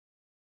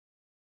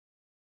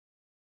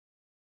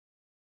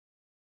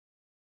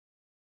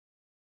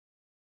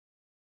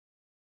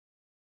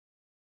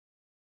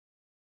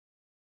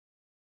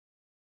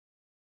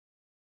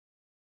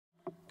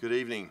Good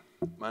evening.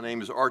 My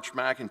name is Arch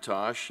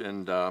McIntosh,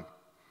 and I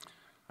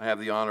have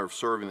the honor of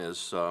serving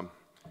as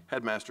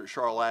headmaster at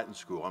Charlotte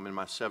School. I'm in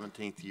my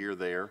 17th year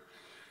there,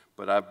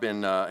 but I've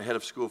been head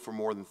of school for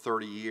more than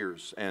 30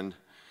 years. And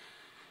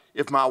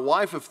if my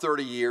wife of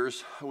 30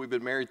 years, we've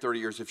been married 30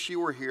 years, if she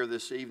were here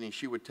this evening,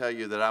 she would tell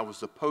you that I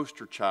was the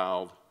poster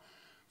child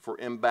for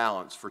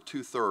imbalance for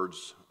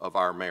 2/3 of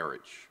our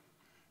marriage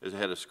as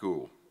head of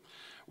school,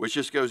 which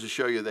just goes to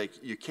show you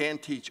that you can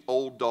teach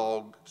old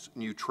dogs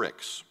new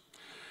tricks.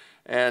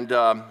 And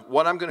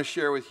what I'm going to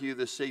share with you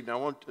this evening, I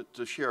want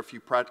to share a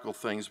few practical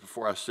things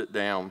before I sit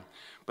down.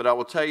 But I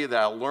will tell you that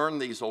I learned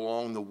these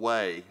along the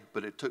way,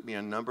 but it took me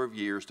a number of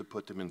years to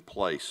put them in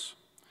place.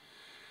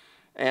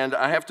 And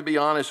I have to be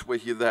honest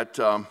with you that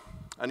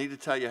I need to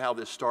tell you how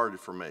this started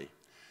for me.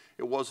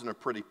 It wasn't a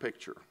pretty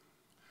picture.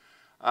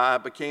 I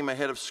became a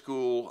head of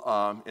school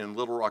in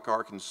Little Rock,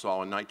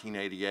 Arkansas in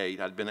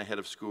 1988. I'd been a head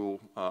of school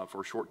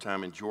for a short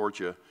time in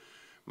Georgia.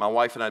 My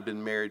wife and I had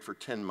been married for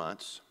 10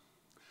 months.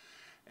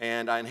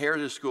 And I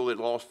inherited a school that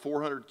lost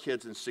 400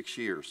 kids in 6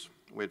 years.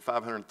 We had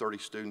 530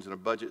 students and a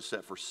budget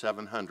set for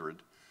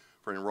 700,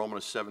 for an enrollment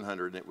of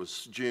 700. And it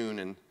was June,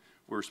 and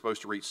we were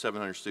supposed to reach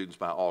 700 students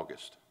by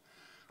August.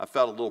 I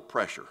felt a little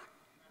pressure.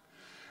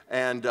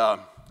 And I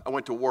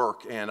went to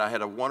work, and I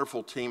had a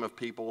wonderful team of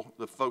people,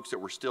 the folks that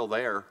were still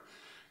there,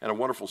 and a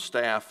wonderful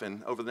staff.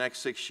 And over the next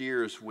 6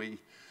 years, we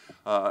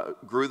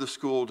grew the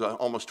school to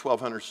almost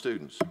 1,200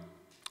 students.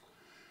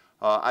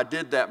 I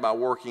did that by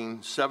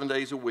working 7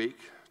 days a week,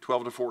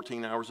 12 to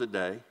 14 hours a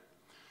day.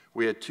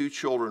 We had 2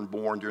 children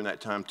born during that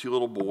time, 2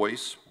 little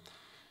boys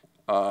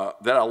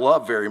that I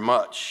loved very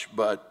much,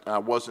 but I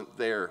wasn't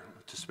there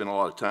to spend a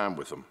lot of time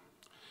with them.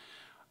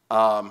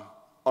 On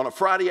a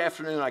Friday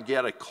afternoon, I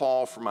get a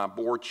call from my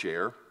board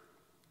chair.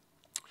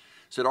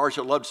 Said, Arch,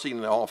 I'd love to see you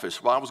in the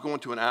office. Well, I was going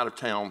to an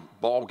out-of-town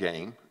ball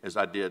game, as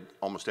I did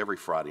almost every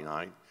Friday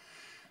night.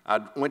 I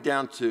went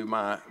down to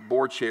my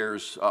board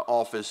chair's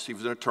office. He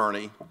was an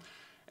attorney.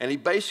 And he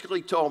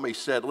basically told me, he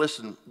said,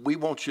 listen, we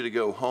want you to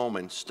go home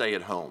and stay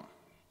at home.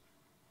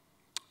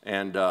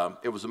 And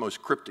it was the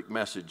most cryptic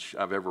message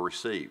I've ever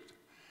received.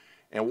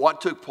 And what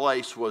took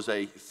place was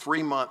a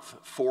 3-month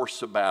forced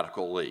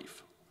sabbatical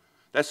leave.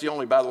 That's the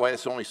only, by the way,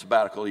 that's the only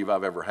sabbatical leave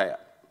I've ever had.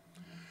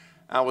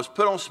 I was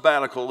put on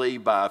sabbatical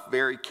leave by a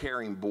very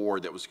caring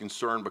board that was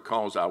concerned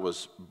because I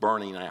was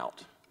burning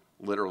out,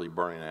 literally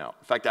burning out.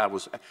 In fact,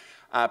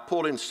 I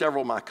pulled in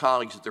several of my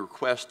colleagues at the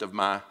request of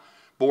my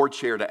board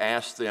chair to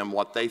ask them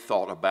what they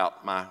thought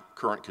about my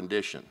current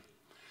condition.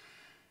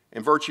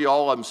 And virtually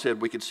all of them said,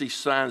 we could see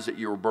signs that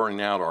you were burning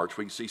out, Arch.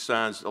 We could see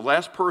signs. The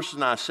last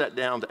person I sat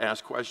down to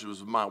ask questions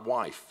was my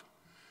wife.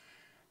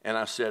 And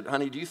I said,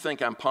 honey, do you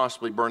think I'm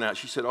possibly burnt out?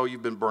 She said, oh,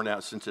 you've been burnt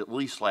out since at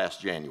least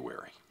last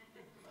January.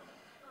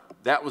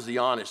 That was the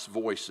honest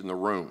voice in the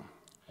room.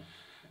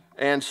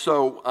 And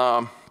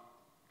so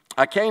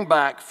I came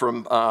back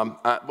from,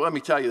 let me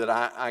tell you that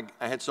I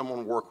had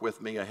someone work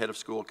with me, a head of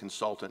school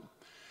consultant.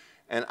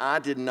 And I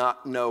did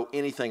not know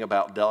anything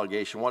about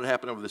delegation. What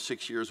happened over the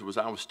 6 years was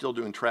I was still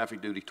doing traffic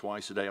duty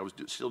twice a day. I was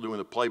still doing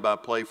the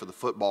play-by-play for the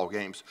football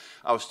games.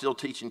 I was still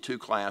teaching 2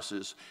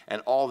 classes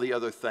and all the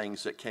other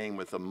things that came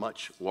with a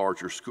much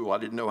larger school. I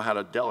didn't know how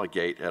to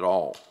delegate at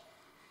all.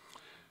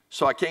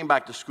 So I came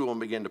back to school and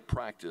began to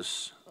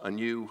practice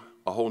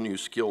a whole new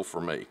skill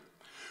for me.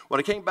 When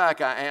I came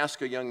back, I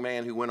asked a young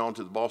man who went on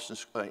to the Boston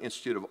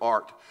Institute of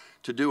Art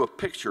to do a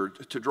picture,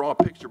 to draw a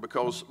picture,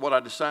 because what I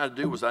decided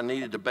to do was I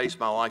needed to base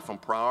my life on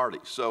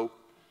priorities. So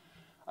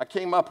I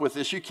came up with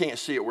this. You can't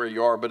see it where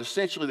you are, but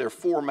essentially there are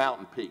 4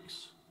 mountain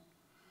peaks.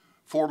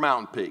 4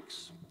 mountain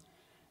peaks.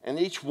 And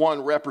each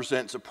one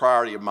represents a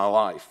priority of my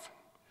life: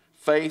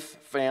 faith,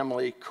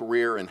 family,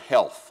 career, and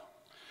health.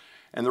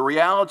 And the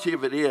reality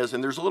of it is,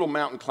 and there's a little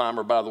mountain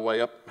climber, by the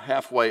way, up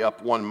halfway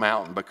up one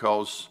mountain,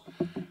 because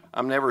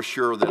I'm never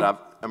sure that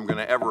I'm going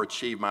to ever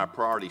achieve my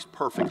priorities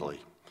perfectly.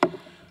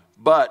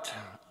 But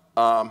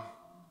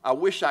I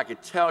wish I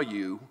could tell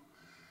you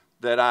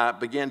that I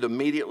began to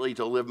immediately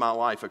to live my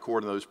life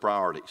according to those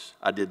priorities.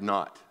 I did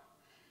not.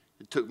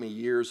 It took me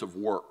years of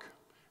work.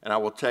 And I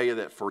will tell you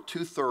that for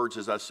 2/3,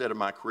 as I said, of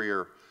my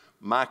career,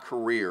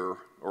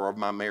 or of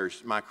my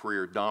marriage, my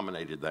career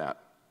dominated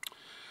that.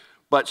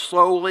 But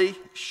slowly,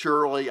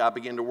 surely, I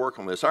began to work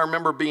on this. I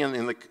remember being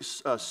in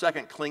the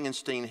second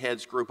Klingenstein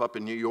Heads group up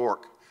in New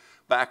York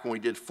back when we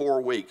did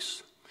 4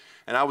 weeks.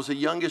 And I was the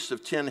youngest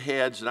of 10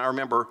 heads, and I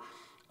remember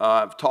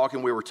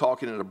we were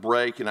talking at a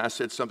break, and I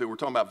said something, we were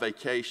talking about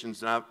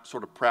vacations, and I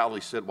sort of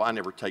proudly said, well, I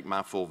never take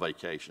my full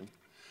vacation.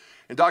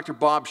 And Dr.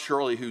 Bob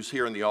Shirley, who's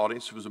here in the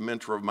audience, who was a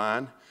mentor of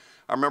mine,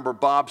 I remember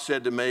Bob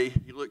said to me,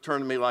 he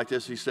turned to me like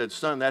this, he said,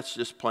 son, that's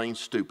just plain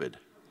stupid.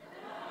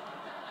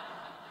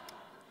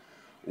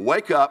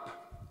 Wake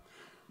up.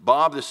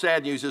 Bob, the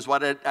sad news is,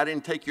 well, I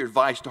didn't take your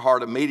advice to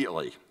heart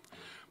immediately,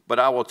 but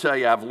I will tell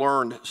you, I've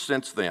learned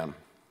since then.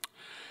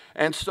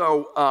 And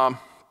so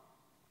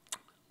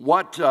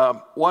what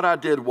I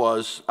did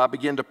was I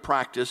began to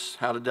practice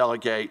how to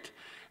delegate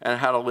and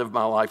how to live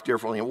my life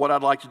differently. And what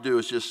I'd like to do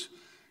is just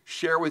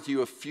share with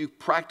you a few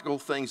practical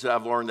things that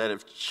I've learned that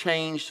have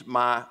changed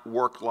my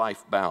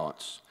work-life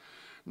balance.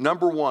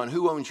 Number one,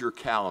 who owns your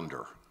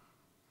calendar?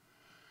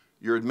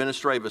 Your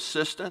administrative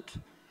assistant,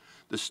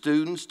 the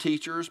students,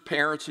 teachers,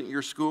 parents at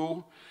your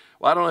school?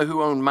 Well, I don't know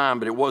who owned mine,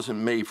 but it wasn't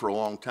me for a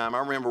long time. I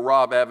remember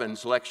Rob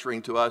Evans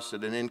lecturing to us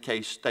at an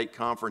NK state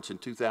conference in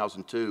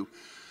 2002,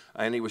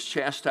 and he was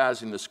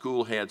chastising the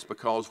school heads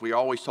because we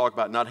always talk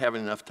about not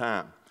having enough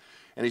time.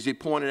 And as he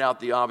pointed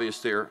out the obvious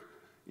there,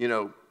 you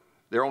know,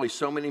 there are only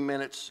so many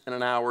minutes in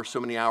an hour,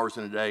 so many hours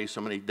in a day, so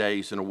many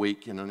days in a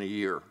week and in a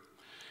year.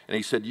 And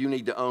he said, you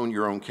need to own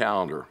your own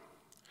calendar.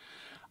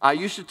 I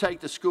used to take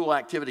the school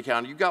activity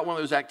calendar. You've got one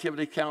of those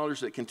activity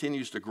calendars that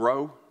continues to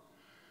grow.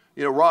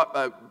 You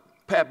know,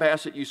 Pat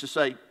Bassett used to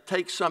say,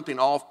 take something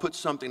off, put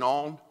something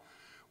on.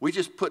 We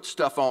just put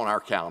stuff on our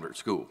calendar at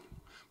school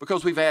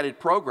because we've added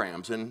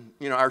programs. And,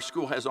 you know, our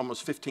school has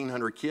almost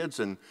 1,500 kids,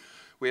 and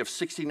we have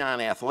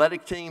 69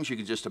 athletic teams. You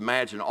can just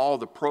imagine all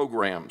the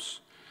programs.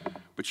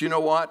 But you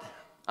know what?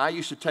 I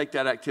used to take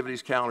that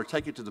activities calendar,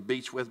 take it to the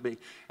beach with me,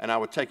 and I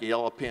would take a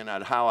yellow pen,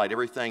 I'd highlight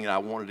everything that I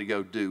wanted to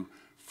go do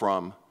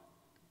from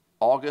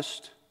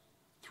August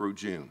through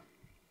June.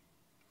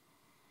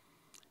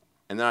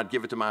 And then I'd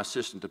give it to my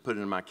assistant to put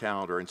it in my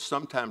calendar, and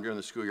sometime during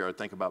the school year I'd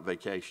think about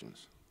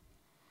vacations.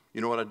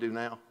 You know what I do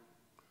now?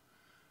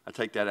 I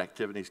take that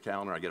activities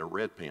calendar, I get a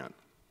red pen,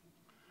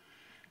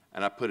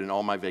 and I put in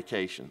all my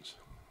vacations.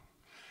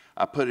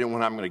 I put in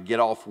when I'm going to get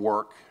off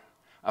work.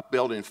 I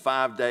build in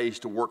 5 days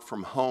to work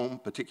from home,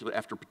 particularly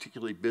after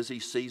particularly busy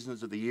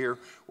seasons of the year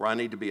where I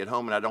need to be at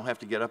home and I don't have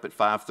to get up at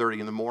 5:30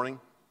 in the morning.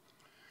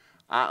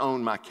 I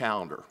own my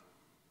calendar,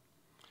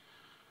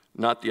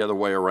 not the other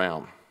way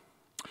around.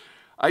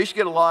 I used to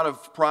get a lot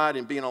of pride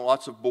in being on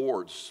lots of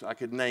boards. I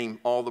could name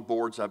all the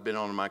boards I've been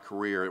on in my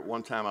career. At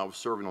one time, I was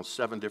serving on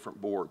 7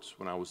 different boards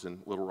when I was in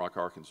Little Rock,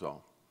 Arkansas.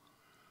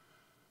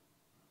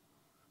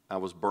 I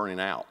was burning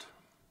out.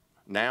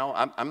 Now,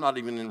 I'm not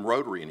even in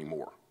Rotary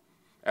anymore.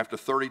 After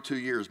 32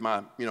 years,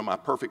 my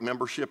perfect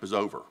membership is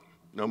over.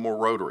 No more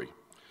Rotary.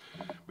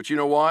 But you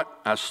know what?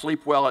 I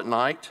sleep well at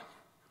night.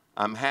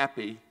 I'm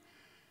happy.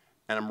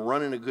 And I'm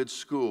running a good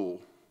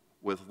school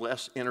with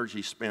less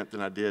energy spent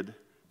than I did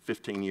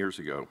 15 years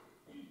ago.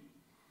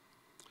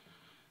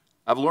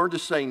 I've learned to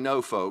say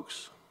no,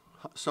 folks.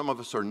 Some of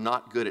us are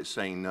not good at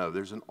saying no.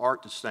 There's an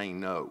art to saying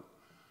no.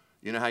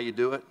 You know how you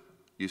do it?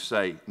 You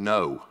say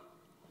no.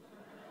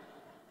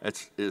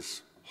 It's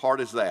as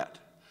hard as that.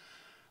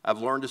 I've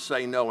learned to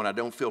say no, and I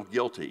don't feel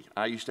guilty.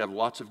 I used to have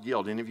lots of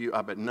guilt. Any of you,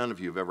 I bet none of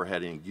you have ever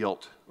had any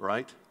guilt,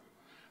 right?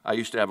 I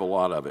used to have a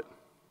lot of it.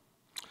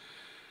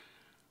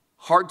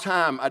 Hard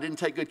time, I didn't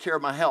take good care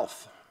of my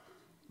health.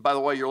 By the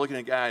way, you're looking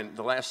at a guy in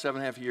the last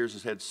 7.5 years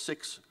has had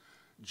 6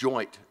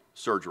 joint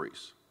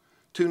surgeries,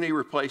 2 knee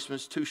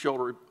replacements, 2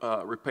 shoulder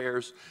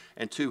repairs,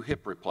 and 2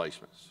 hip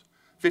replacements,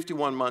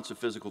 51 months of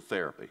physical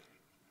therapy.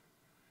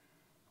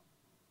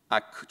 I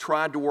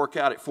tried to work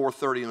out at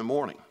 4:30 in the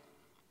morning,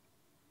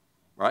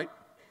 right?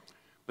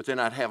 But then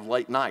I'd have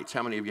late nights.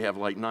 How many of you have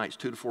late nights?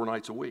 2 to 4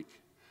 nights a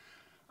week.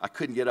 I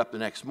couldn't get up the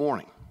next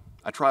morning.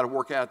 I tried to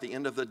work out at the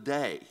end of the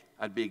day.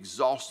 I'd be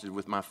exhausted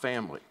with my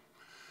family.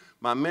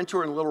 My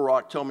mentor in Little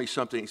Rock told me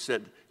something. He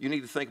said, you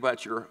need to think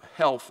about your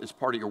health as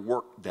part of your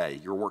work day,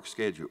 your work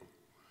schedule.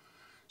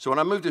 So when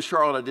I moved to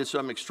Charlotte, I did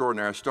something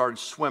extraordinary. I started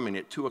swimming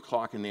at 2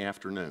 o'clock in the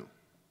afternoon.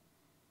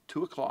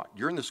 2 o'clock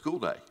during the school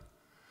day.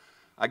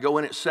 I go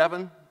in at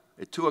 7.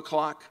 At 2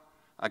 o'clock,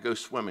 I go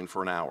swimming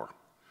for an hour.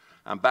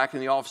 I'm back in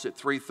the office at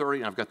 3:30,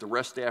 and I've got the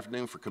rest of the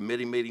afternoon for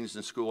committee meetings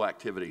and school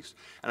activities.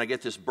 And I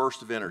get this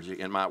burst of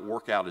energy, and my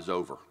workout is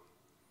over.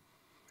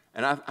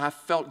 And I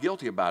felt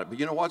guilty about it. But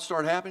you know what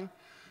started happening?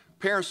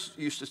 Parents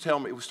used to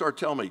started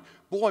telling me,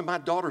 boy, my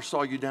daughter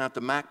saw you down at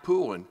the Mac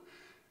pool, and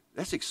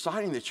that's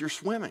exciting that you're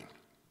swimming.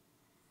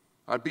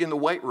 I'd be in the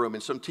weight room,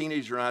 and some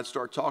teenager and I'd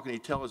start talking.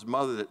 He'd tell his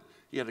mother that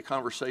he had a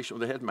conversation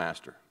with the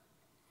headmaster.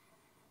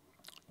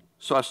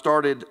 So I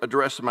started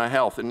addressing my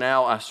health, and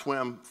now I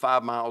swim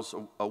 5 miles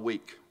a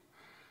week,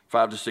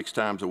 5 to 6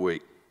 times a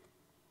week.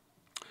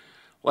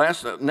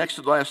 Next to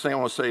the last thing I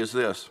want to say is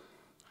this.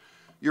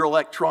 Your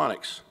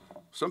electronics.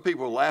 Some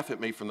people laugh at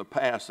me from the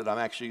past that I'm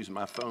actually using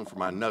my phone for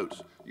my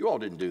notes. You all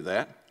didn't do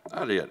that.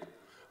 I did.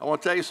 I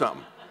want to tell you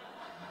something.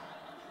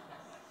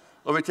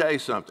 Let me tell you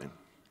something.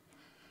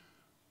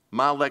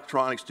 My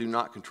electronics do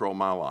not control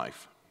my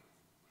life.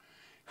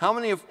 How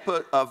many of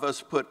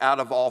us put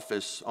out of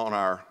office on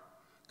our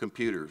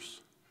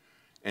computers,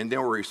 and then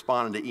we're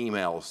responding to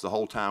emails the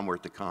whole time we're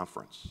at the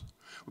conference?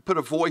 We put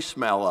a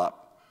voicemail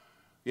up.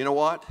 You know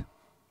what?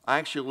 I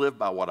actually live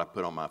by what I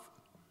put on my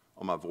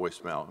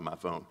voicemail in my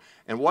phone.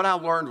 And what I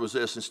learned was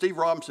this, and Steve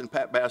Robinson,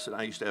 Pat Bassett,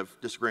 and I used to have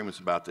disagreements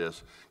about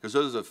this, because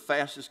those are the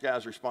fastest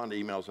guys respond to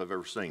emails I've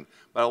ever seen.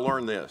 But I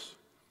learned this.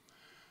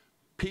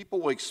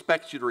 People will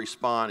expect you to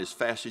respond as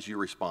fast as you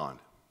respond.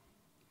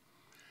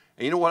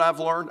 And you know what I've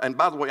learned? And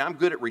by the way, I'm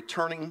good at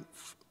returning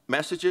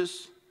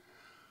messages.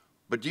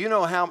 But do you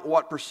know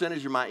what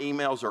percentage of my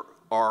emails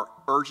are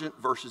urgent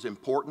versus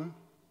important?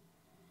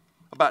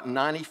 About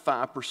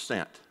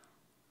 95%.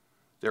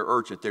 They're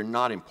urgent. They're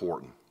not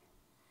important.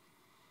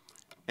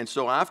 And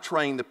so I've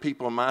trained the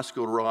people in my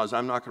school to realize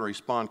I'm not going to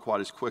respond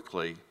quite as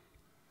quickly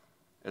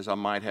as I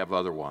might have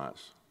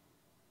otherwise.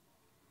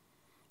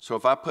 So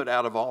if I put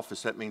out of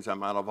office, that means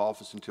I'm out of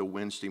office until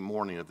Wednesday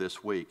morning of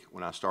this week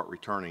when I start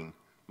returning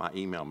my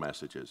email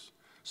messages.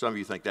 Some of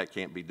you think that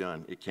can't be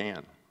done. It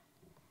can.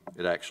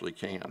 It actually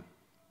can.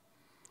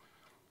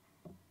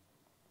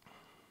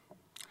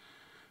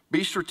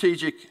 Be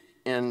strategic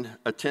in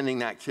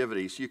attending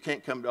activities. You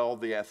can't come to all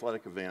the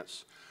athletic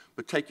events,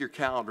 but take your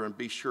calendar and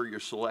be sure you're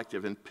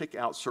selective and pick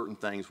out certain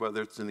things,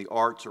 whether it's in the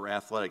arts or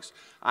athletics.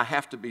 I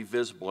have to be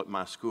visible at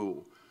my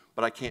school,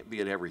 but I can't be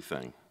at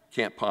everything.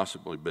 Can't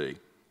possibly be.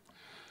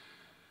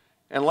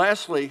 And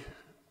lastly,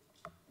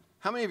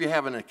 how many of you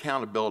have an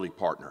accountability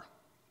partner?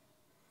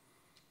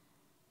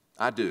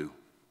 I do.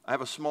 I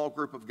have a small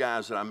group of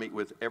guys that I meet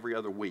with every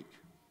other week.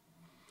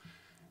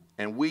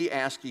 And we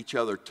ask each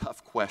other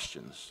tough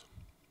questions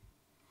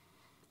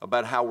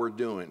about how we're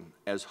doing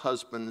as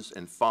husbands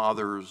and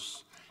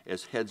fathers,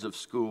 as heads of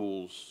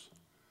schools.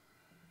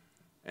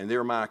 And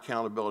they're my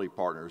accountability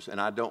partners. And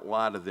I don't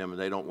lie to them and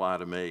they don't lie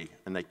to me.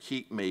 And they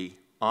keep me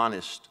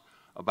honest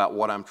about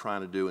what I'm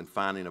trying to do in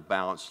finding a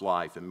balanced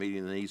life and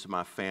meeting the needs of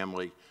my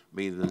family,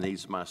 meeting the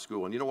needs of my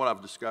school. And you know what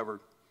I've discovered?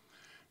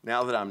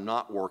 Now that I'm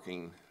not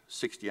working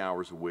 60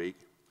 hours a week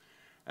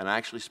and I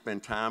actually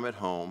spend time at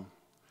home,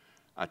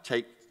 I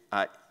take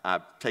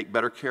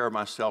better care of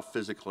myself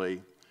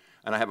physically,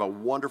 and I have a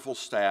wonderful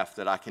staff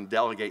that I can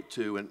delegate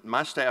to. And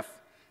my staff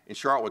in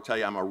Charlotte will tell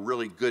you I'm a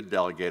really good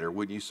delegator.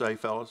 Wouldn't you say,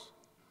 fellas?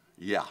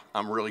 Yeah,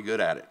 I'm really good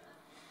at it.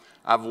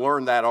 I've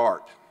learned that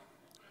art.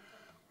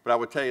 But I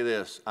would tell you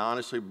this, I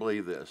honestly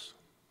believe this.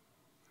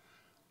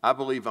 I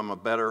believe I'm a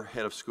better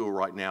head of school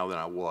right now than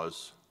I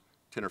was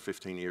 10 or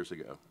 15 years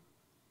ago.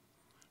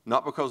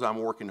 Not because I'm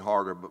working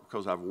harder, but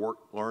because I've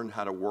learned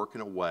how to work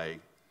in a way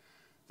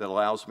that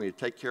allows me to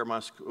take care of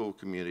my school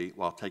community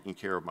while taking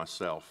care of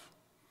myself.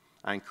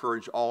 I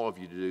encourage all of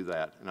you to do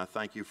that, and I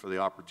thank you for the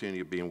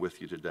opportunity of being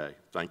with you today.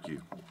 Thank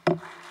you.